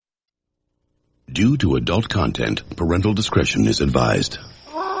Due to adult content, parental discretion is advised.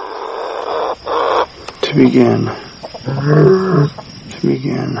 To begin.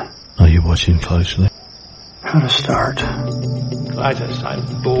 Are you watching closely? How to start. Clytus,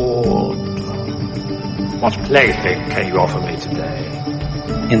 I'm bored. What plaything can you offer me today?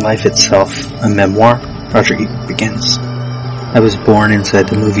 In Life Itself, a memoir, Roger Ebert begins. I was born inside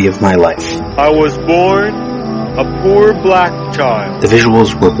the movie of my life. I was born a poor black child. The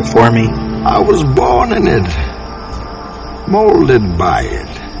visuals were before me. I was born in it, molded by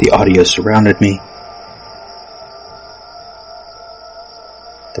it. The audio surrounded me.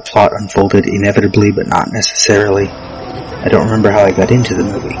 The plot unfolded inevitably, but not necessarily. I don't remember how I got into the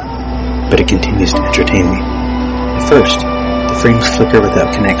movie, but it continues to entertain me. At first, the frames flicker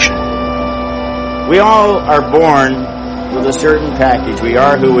without connection. We all are born with a certain package. We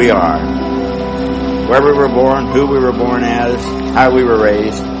are who we are. Where we were born, who we were born as, how we were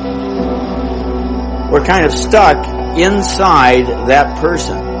raised. We're kind of stuck inside that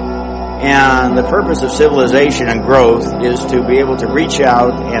person. And the purpose of civilization and growth is to be able to reach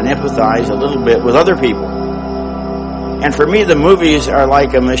out and empathize a little bit with other people. And for me, the movies are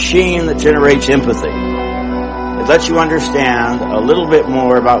like a machine that generates empathy. It lets you understand a little bit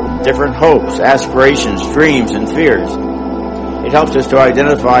more about different hopes, aspirations, dreams, and fears. It helps us to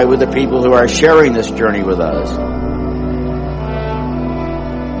identify with the people who are sharing this journey with us.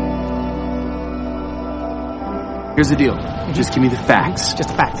 Here's the deal. Just give me the facts. Just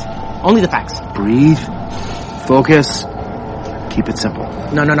the facts. Only the facts. Breathe. Focus. Keep it simple.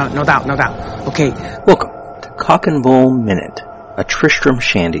 No doubt. Okay. Welcome to Cock and Bull Minute, a Tristram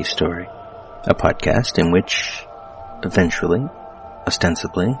Shandy story. A podcast in which, eventually,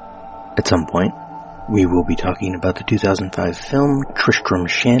 ostensibly, at some point, we will be talking about the 2005 film Tristram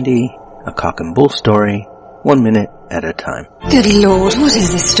Shandy, a cock and bull story, 1 minute at a time. Good Lord, what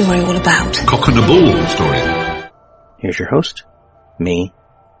is this story all about? Cock and a bull story. Here's your host, me,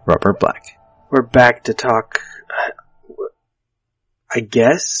 Robert Black. We're back to talk, I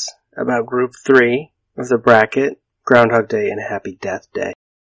guess, about Group 3 of the bracket, Groundhog Day and Happy Death Day.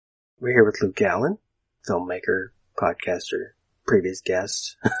 We're here with Luke Gallen, filmmaker, podcaster, previous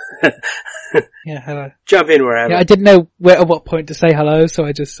guest. Yeah, hello. Jump in wherever. Yeah, I didn't know at what point to say hello, so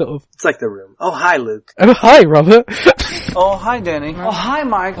I just sort of... It's like the room. Oh, hi, Luke. Oh, hi, Robert. Oh, hi, Danny. Oh, hi,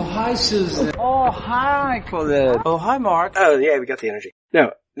 Mike. Oh, hi, Susan. Oh, hi, Claudette. Oh, hi, Mark. Oh, yeah, we got the energy.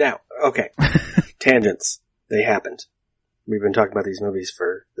 No, now, okay. Tangents. They happened. We've been talking about these movies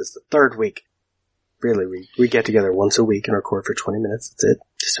for, this is the third week. Really, we get together once a week and record for 20 minutes. That's it.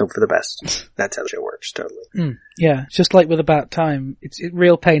 Just hope for the best. That's how the show works, totally. Yeah, just like with About Time, it's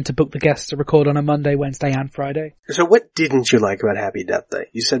real pain to book the guests to record on a Monday, Wednesday, and Friday. So what didn't you like about Happy Death Day?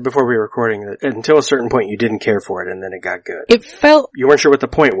 You said before we were recording that until a certain point you didn't care for it, and then it got good. It felt... You weren't sure what the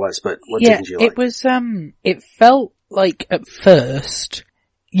point was, but what didn't you like? It was, it felt like at first,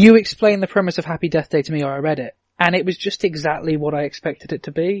 you explained the premise of Happy Death Day to me or I read it, and it was just exactly what I expected it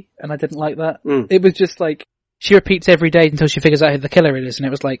to be, and I didn't like that. It was just like, she repeats every day until she figures out who the killer is, and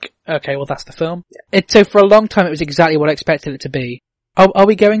it was like, okay, well that's the film. Yeah. So for a long time it was exactly what I expected it to be. Are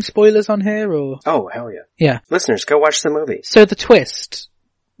we going spoilers on here, or? Oh, hell yeah. Yeah. Listeners, go watch the movie. So the twist,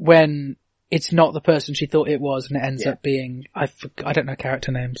 when it's not the person she thought it was, and it ends up being, I don't know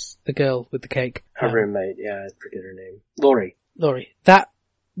character names, the girl with the cake. Her roommate, yeah, I forget her name. Laurie.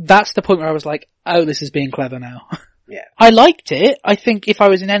 That's the point where I was like, oh, this is being clever now. Yeah. I liked it. I think if I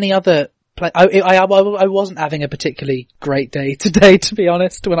was in any other play, I wasn't having a particularly great day today, to be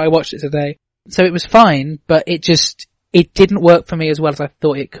honest, when I watched it today. So it was fine, but it didn't work for me as well as I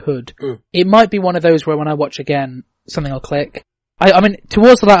thought it could. It might be one of those where when I watch again, something will click. I mean,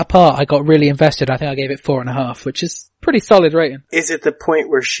 towards the latter part, I got really invested. I think I gave it 4.5, which is pretty solid rating. Is it the point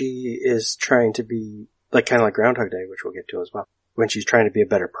where she is trying to be, like, kind of like Groundhog Day, which we'll get to as well, when she's trying to be a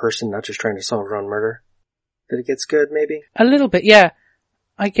better person, not just trying to solve her own murder? That it gets good, maybe? A little bit, yeah.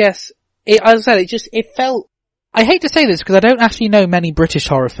 I guess. As I said, it felt, I hate to say this because I don't actually know many British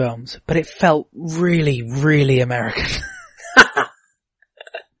horror films, but it felt really, really American.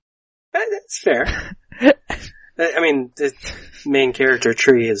 That's fair. I mean, the main character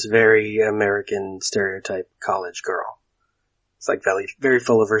Tree is very American stereotype college girl. It's like very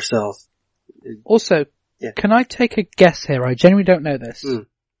full of herself. Also, Can I take a guess here? I genuinely don't know this.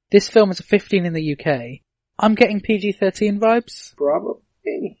 This film is a 15 in the UK. I'm getting PG-13 vibes.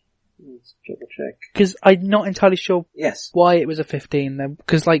 Probably. Let's triple check. Because I'm not entirely sure why it was a 15 then.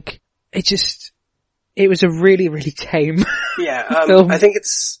 Because, like, it was a really, really tame film. I think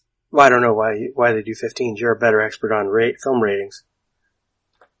it's, well, I don't know why they do 15s. You're a better expert on film ratings.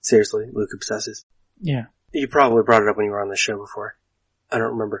 Seriously, Luke obsesses. Yeah. You probably brought it up when you were on the show before. I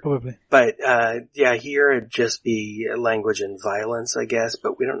don't remember. Probably. But, yeah, here it'd just be language and violence, I guess,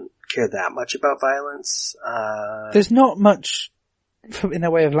 but we don't care that much about violence. There's not much in the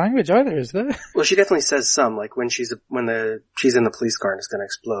way of language either, is there? Well, she definitely says some, like when she's in the police car and it's gonna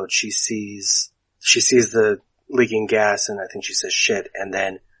explode, she sees the leaking gas and I think she says shit, and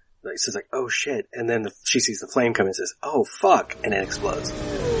then like says like, oh shit, and then she sees the flame come and says, oh fuck, and it explodes.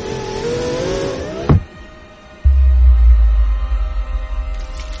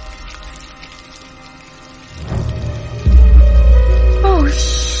 Oh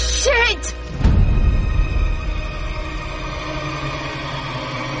shit!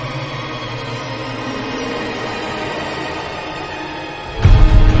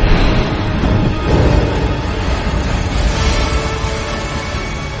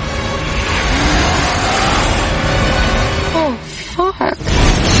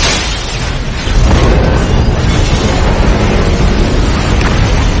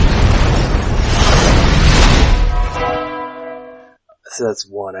 So that's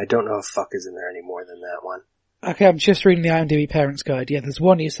one. I don't know if fuck is in there any more than that one. Okay, I'm just reading the IMDb Parents Guide. Yeah, there's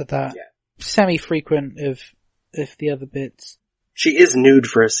one use of that. Yeah. Semi-frequent of the other bits. She is nude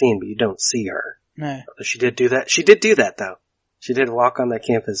for a scene, but you don't see her. No. She did do that. She did do that, though. She did walk on that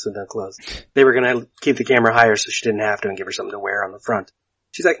campus with no clothes. They were gonna keep the camera higher so she didn't have to and give her something to wear on the front.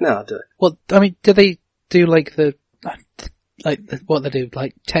 She's like, no, I'll do it. Well, I mean, do they do what they do,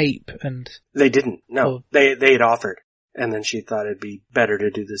 like tape and... They didn't, no. Oh. They had offered. And then she thought it'd be better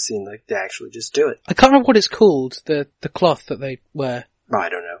to do the scene, like, to actually just do it. I can't remember what it's called, the cloth that they wear. Oh, I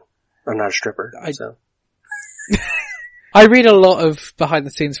don't know. I'm not a stripper, so. I read a lot of behind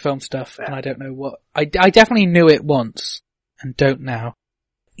the scenes film stuff, and I don't know what... I definitely knew it once, and don't now.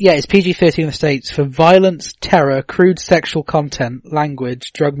 Yeah, it's PG-13 in the States for violence, terror, crude sexual content,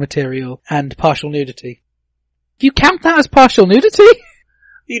 language, drug material, and partial nudity. Do you count that as partial nudity?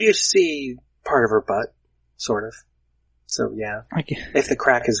 You do see part of her butt, sort of. So yeah, if the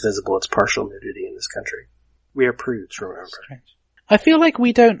crack is visible, it's partial nudity in this country. We are prudes, remember. Strange. I feel like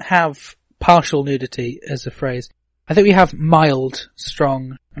we don't have partial nudity as a phrase. I think we have mild,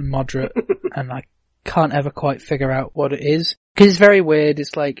 strong, and moderate, and I can't ever quite figure out what it is. Because it's very weird,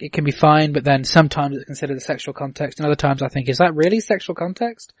 it's like, it can be fine, but then sometimes it's considered a sexual context, and other times I think, is that really sexual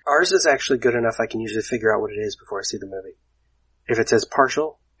context? Ours is actually good enough I can usually figure out what it is before I see the movie. If it says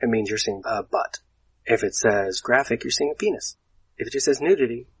partial, it means you're seeing a butt. If it says graphic, you're seeing a penis. If it just says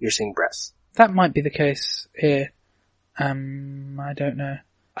nudity, you're seeing breasts. That might be the case here. I don't know.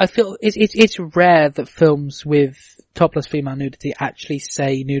 I feel it's rare that films with topless female nudity actually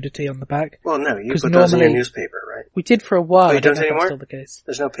say nudity on the back. Well, no, you put those in your newspaper, right? We did for a while. Oh, you don't anymore? That's still the case.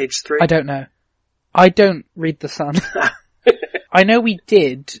 There's no page 3? I don't know. I don't read The Sun. I know we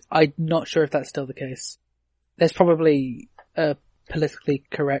did. I'm not sure if that's still the case. There's probably a politically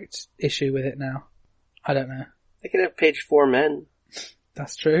correct issue with it now. I don't know. They can have page 4 men.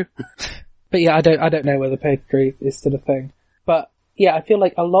 That's true. But yeah, I don't know whether page 3 is still a thing. But yeah, I feel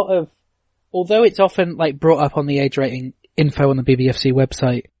like a lot of, although it's often like brought up on the age rating info on the BBFC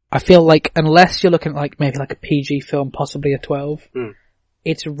website, I feel like unless you're looking at like maybe like a PG film, possibly a 12,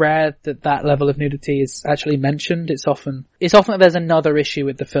 it's rare that level of nudity is actually mentioned. It's often that there's another issue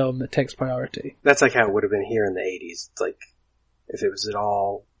with the film that takes priority. That's like how it would have been here in the 80s. It's like, if it was at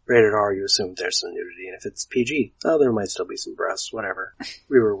all rated R, you assume there's some nudity, and if it's PG, oh, there might still be some breasts, whatever.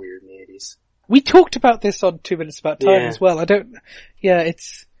 We were weird in the 80s. We talked about this on 2 Minutes About Time as well.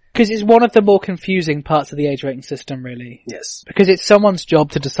 It's, because it's one of the more confusing parts of the age rating system, really. Yes. Because it's someone's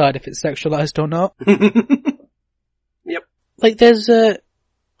job to decide if it's sexualized or not. Yep. Like, there's a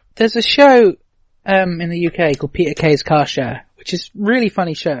show, in the UK called Peter Kay's Car Share, which is a really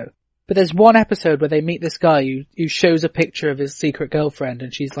funny show. But there's one episode where they meet this guy who shows a picture of his secret girlfriend,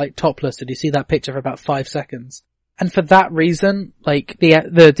 and she's like topless, and you see that picture for about 5 seconds. And for that reason, like,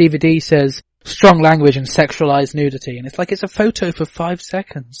 the DVD says strong language and sexualized nudity, and it's like it's a photo for 5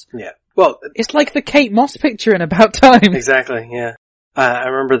 seconds. Yeah. Well, it's like the Kate Moss picture in About Time. Exactly, yeah. I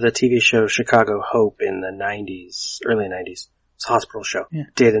remember the TV show Chicago Hope in the 90s, early 90s. It's a hospital show. Yeah.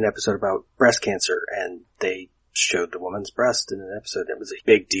 Did an episode about breast cancer, and they showed the woman's breast in an episode. It was a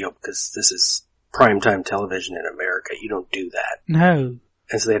big deal because this is primetime television in America. You don't do that. No.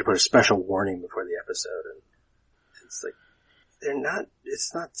 And so they had to put a special warning before the episode, and it's like,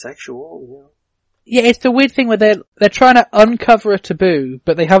 it's not sexual, you know. Yeah, it's the weird thing where they're trying to uncover a taboo,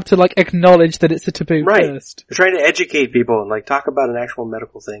 but they have to like acknowledge that it's a taboo first. They're trying to educate people and like talk about an actual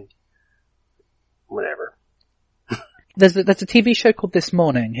medical thing. Whatever. There's a TV show called This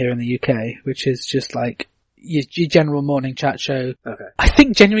Morning here in the UK, which is just like your general morning chat show. Okay. I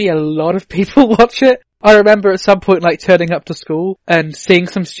think genuinely a lot of people watch it. I remember at some point, like, turning up to school and seeing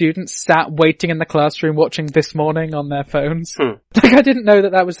some students sat waiting in the classroom watching This Morning on their phones. Like, I didn't know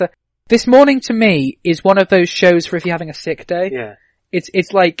that was This Morning to me is one of those shows for if you're having a sick day. Yeah.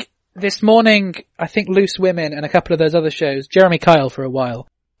 It's like, This Morning, I think Loose Women and a couple of those other shows, Jeremy Kyle for a while,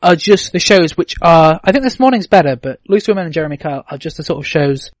 are just the shows which are, I think This Morning's better, but Loose Women and Jeremy Kyle are just the sort of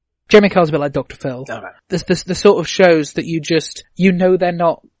shows, Jeremy Kyle's a bit like Dr. Phil. Okay. The sort of shows that you know they're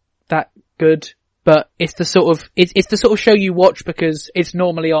not that good, but it's the sort of show you watch because it's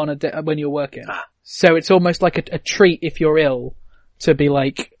normally on when you're working. So it's almost like a treat if you're ill to be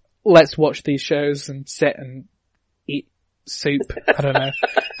like, let's watch these shows and sit and eat soup. I don't know.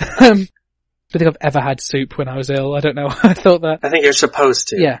 I don't think I've ever had soup when I was ill. I don't know. I thought that. I think you're supposed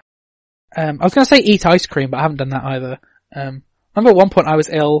to. Yeah. I was going to say eat ice cream, but I haven't done that either. I remember at one point I was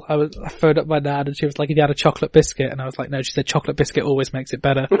ill. I phoned up my dad and she was like, "Have you had a chocolate biscuit?" And I was like, "No." She said, "Chocolate biscuit always makes it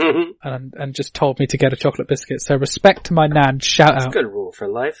better," and just told me to get a chocolate biscuit. So respect to my nan. Shout out. That's a good rule for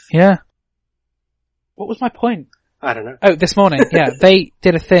life. Yeah. What was my point? I don't know. Oh, This Morning. Yeah, they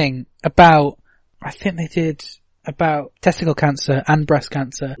did a thing about. I think they did about testicle cancer and breast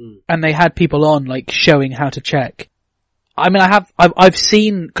cancer, and they had people on like showing how to check. I mean, I've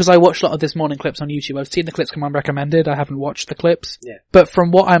seen, because I watched a lot of This Morning clips on YouTube, I've seen the clips come on recommended, I haven't watched the clips. Yeah. But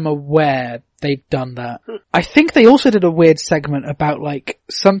from what I'm aware, they've done that. I think they also did a weird segment about like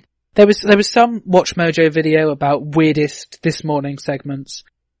there was some Watch Mojo video about weirdest This Morning segments.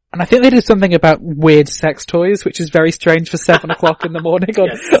 And I think they did something about weird sex toys, which is very strange for 7 o'clock in the morning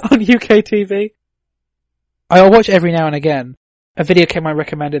on UK TV. I'll watch every now and again. A video came on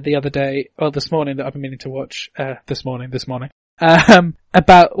recommended the other day, or this morning, that I've been meaning to watch, this morning,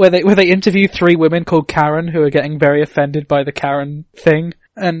 about where they interview 3 women called Karen who are getting very offended by the Karen thing.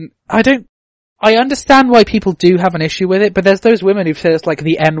 And I understand why people do have an issue with it, but there's those women who've said it's like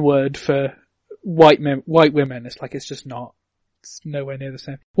the N-word for white women. It's like, it's nowhere near the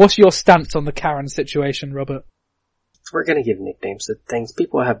same. What's your stance on the Karen situation, Robert? We're gonna give nicknames to things.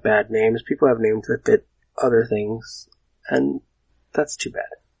 People have bad names. People have names that fit other things. And that's too bad.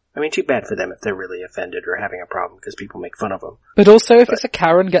 I mean, too bad for them if they're really offended or having a problem because people make fun of them. But also, if it's a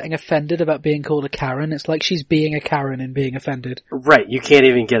Karen getting offended about being called a Karen, it's like she's being a Karen and being offended. Right, you can't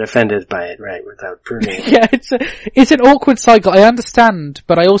even get offended by it, right, without proving it. Yeah, it's an awkward cycle. I understand,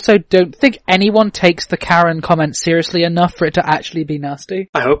 but I also don't think anyone takes the Karen comment seriously enough for it to actually be nasty.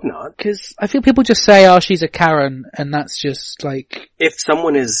 I hope not. Because I feel people just say, "Oh, she's a Karen," and that's just like... If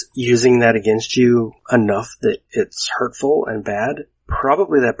someone is using that against you enough that it's hurtful and bad,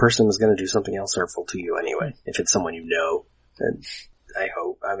 probably that person is going to do something else hurtful to you anyway. If it's someone you know, and I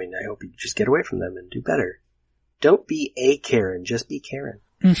hope you just get away from them and do better. Don't be a Karen, just be Karen.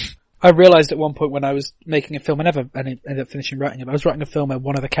 I realized at one point when I was making a film, I never ended up finishing writing it, but I was writing a film where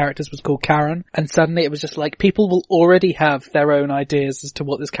one of the characters was called Karen, and suddenly it was just like, people will already have their own ideas as to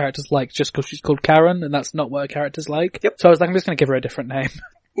what this character's like just because she's called Karen, and that's not what her character's like. Yep. So I was like, I'm just going to give her a different name.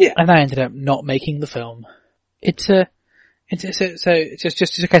 Yeah. And I ended up not making the film. So just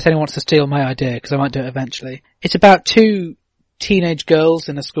in case anyone wants to steal my idea, because I might do it eventually. It's about 2 teenage girls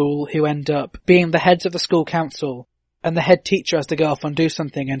in a school who end up being the heads of the school council, and the head teacher has to go off and do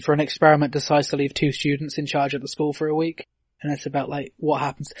something, and for an experiment decides to leave 2 students in charge of the school for a week. And it's about like what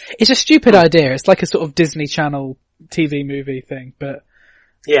happens. It's a stupid idea. It's like a sort of Disney Channel TV movie thing, but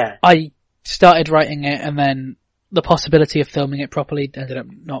yeah, I started writing it, and then the possibility of filming it properly ended up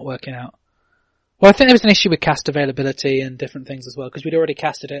not working out. Well, I think there was an issue with cast availability and different things as well, because we'd already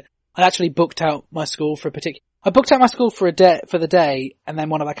casted it. I actually booked out my school for the day, and then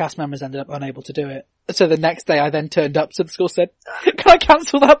one of our cast members ended up unable to do it. So the next day I then turned up to the school, said, "Can I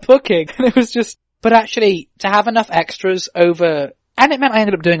cancel that booking?" And it was just, but actually, to have enough extras over, and it meant I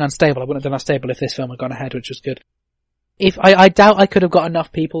ended up doing Unstable. I wouldn't have done Unstable if this film had gone ahead, which was good. I doubt I could have got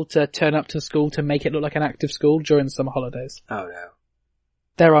enough people to turn up to school to make it look like an active school during the summer holidays. Oh no.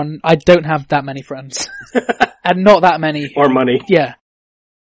 I don't have that many friends. And not that many. Or money. Yeah.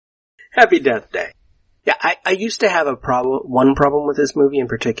 Happy Death Day. Yeah, I used to have one problem with this movie in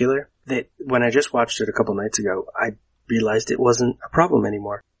particular, that when I just watched it a couple nights ago, I realized it wasn't a problem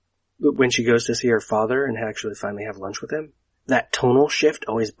anymore. When she goes to see her father and actually finally have lunch with him, that tonal shift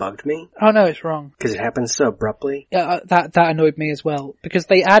always bugged me. Oh no, it's wrong. Because it happens so abruptly. Yeah, that annoyed me as well. Because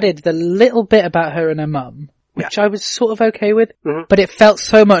they added the little bit about her and her mum, which I was sort of okay with, but it felt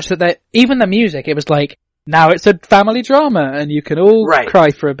so much that even the music, it was like, now it's a family drama, and you can all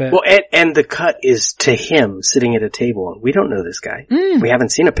cry for a bit. Well, and the cut is to him sitting at a table, and we don't know this guy. We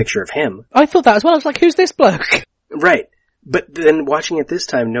haven't seen a picture of him. I thought that as well. I was like, who's this bloke? Right. But then watching it this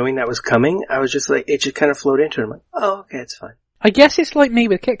time, knowing that was coming, I was just like, it just kind of flowed into it. I'm like, oh, okay, it's fine. I guess it's like me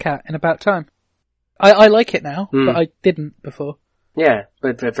with Kit Kat in About Time. I like it now, but I didn't before. Yeah,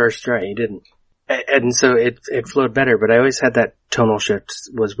 but at first try, you didn't. And so it flowed better, but I always had that tonal shift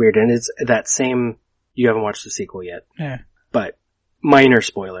was weird, and it's that same, you haven't watched the sequel yet. Yeah. But, minor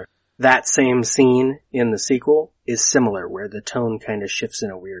spoiler, that same scene in the sequel is similar, where the tone kind of shifts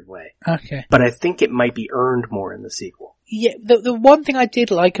in a weird way. Okay. But I think it might be earned more in the sequel. Yeah, the one thing I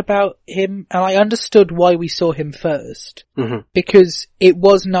did like about him, and I understood why we saw him first, because it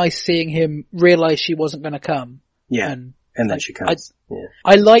was nice seeing him realize she wasn't going to come. Yeah. And then she comes.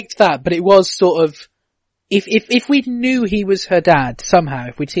 I liked that, but it was sort of, if we knew he was her dad somehow,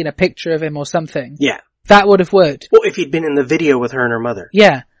 if we'd seen a picture of him or something, that would have worked. Well, if he'd been in the video with her and her mother.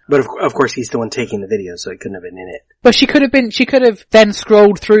 Yeah. But of course he's the one taking the video, so he couldn't have been in it. But she could have then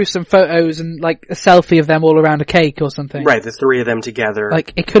scrolled through some photos and like a selfie of them all around a cake or something. Right, the three of them together.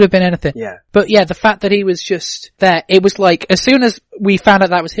 Like, it could have been anything. Yeah. But yeah, the fact that he was just there, it was like, as soon as we found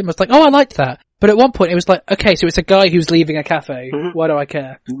out that was him, I was like, oh, I liked that. But at one point it was like, okay, so it's a guy who's leaving a cafe. Why do I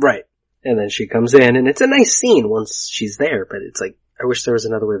care? Right. And then she comes in, and it's a nice scene once she's there, but it's like, I wish there was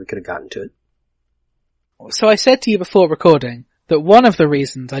another way we could have gotten to it. So I said to you before recording that one of the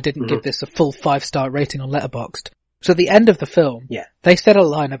reasons I didn't give this a full 5-star rating on Letterboxd was at the end of the film, they said a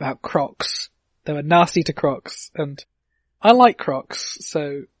line about Crocs. They were nasty to Crocs, and I like Crocs,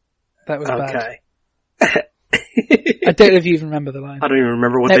 so that was bad. I don't know if you even remember the line. I don't even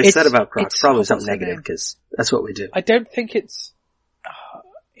remember what they said about Crocs. Probably something negative, because that's what we do. I don't think it's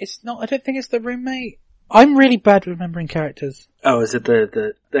not, I don't think it's the roommate. I'm really bad remembering characters. Oh, is it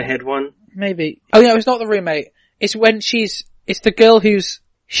the head one? Maybe. Oh no, it's not the roommate. It's when it's the girl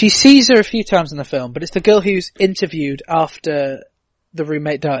she sees her a few times in the film, but it's the girl who's interviewed after the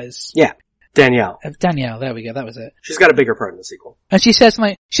roommate dies. Yeah. Danielle. Danielle, there we go, that was it. She's got a bigger part in the sequel. And she says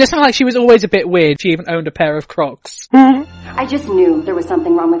something like she was always a bit weird. She even owned a pair of Crocs. I just knew there was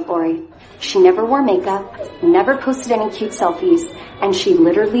something wrong with Lori. She never wore makeup, never posted any cute selfies, and she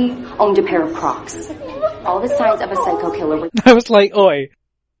literally owned a pair of Crocs. All the signs of a psycho killer were... I was like, oi.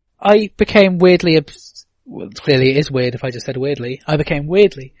 I became weirdly well, clearly it is weird if I just said weirdly. I became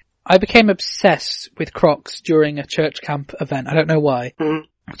obsessed with Crocs during a church camp event. I don't know why.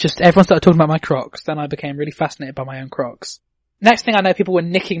 Just everyone started talking about my Crocs, then I became really fascinated by my own Crocs. Next thing I know, people were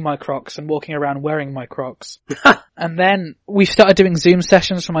nicking my Crocs and walking around wearing my Crocs. And then we started doing Zoom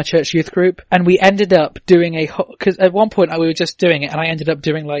sessions for my church youth group, and we ended up doing because at one point we were just doing it, and I ended up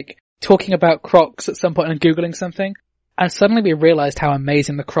doing talking about Crocs at some point and Googling something. And suddenly we realized how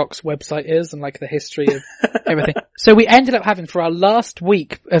amazing the Crocs website is and the history of everything. So we ended up having, for our last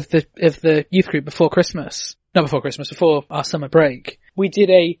week of the youth group before our summer break, we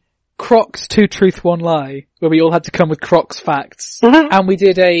did a Crocs 2 Truth 1 Lie, where we all had to come with Crocs facts. And we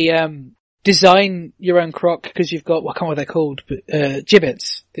did a design your own Croc, because you've got, I can't remember what they're called, but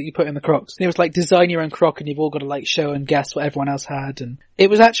gibbets that you put in the Crocs. And it was design your own Croc, and you've all got to show and guess what everyone else had, and it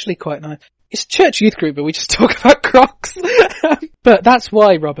was actually quite nice. It's church youth group, but we just talk about Crocs. But that's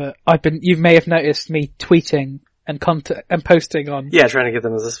why, Robert, you may have noticed me tweeting and posting on... Yeah, trying to get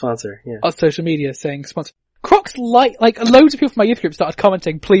them as a sponsor, on social media saying sponsor. Crocs loads of people from my youth group started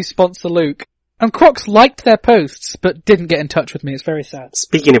commenting, please sponsor Luke. And Crocs liked their posts, but didn't get in touch with me. It's very sad.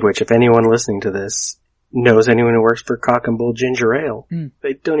 Speaking of which, if anyone listening to this knows anyone who works for Cock and Bull Ginger Ale,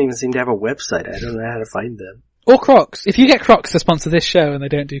 they don't even seem to have a website. I don't know how to find them. Or Crocs. If you get Crocs to sponsor this show and they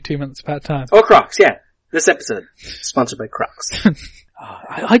don't do 2 months about time. Or Crocs, yeah. This episode, sponsored by Crocs.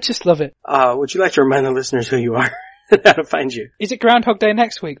 I just love it. Would you like to remind the listeners who you are and how to find you? Is it Groundhog Day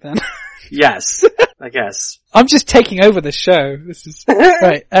next week then? Yes, I guess. I'm just taking over this show. This is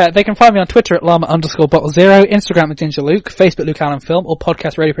right. They can find me on Twitter at llama_bottle0, Instagram at Ginger Luke, Facebook Luke Allen Film, or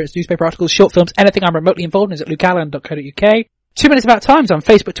podcast, radio prints, newspaper articles, short films, anything I'm remotely involved in is at lukeallen.co.uk. 2 Minutes About Time's on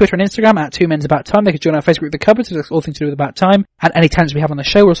Facebook, Twitter and Instagram at 2 Minutes About Time. They can join our Facebook group, The Cupboard, to discuss all things to do with About Time, and any tangents we have on the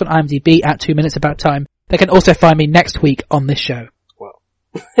show. We're also on IMDb at 2 Minutes About Time. They can also find me next week on this show. Well.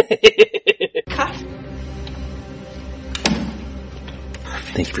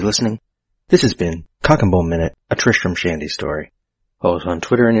 Thank you for listening. This has been Cock and Bull Minute, a Tristram Shandy story. Follow us on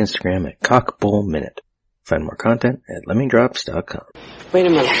Twitter and Instagram at CockBullMinute. Find more content at LemmingDrops.com. Wait a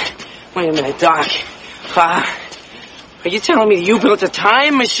minute, Doc. Are you telling me that you built a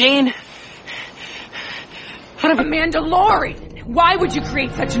time machine? Out of a Mandalorian. Why would you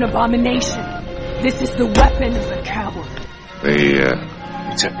create such an abomination? This is the weapon of a coward.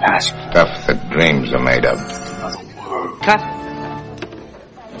 It's a past stuff that dreams are made of. Cut.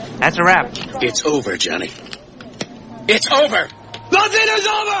 That's a wrap. It's over, Johnny. It's over! Nothing is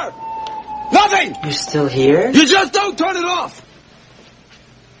over! Nothing! You're still here? You just don't turn it off!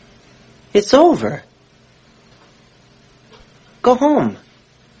 It's over. Go home.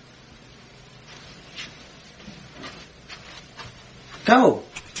 Go.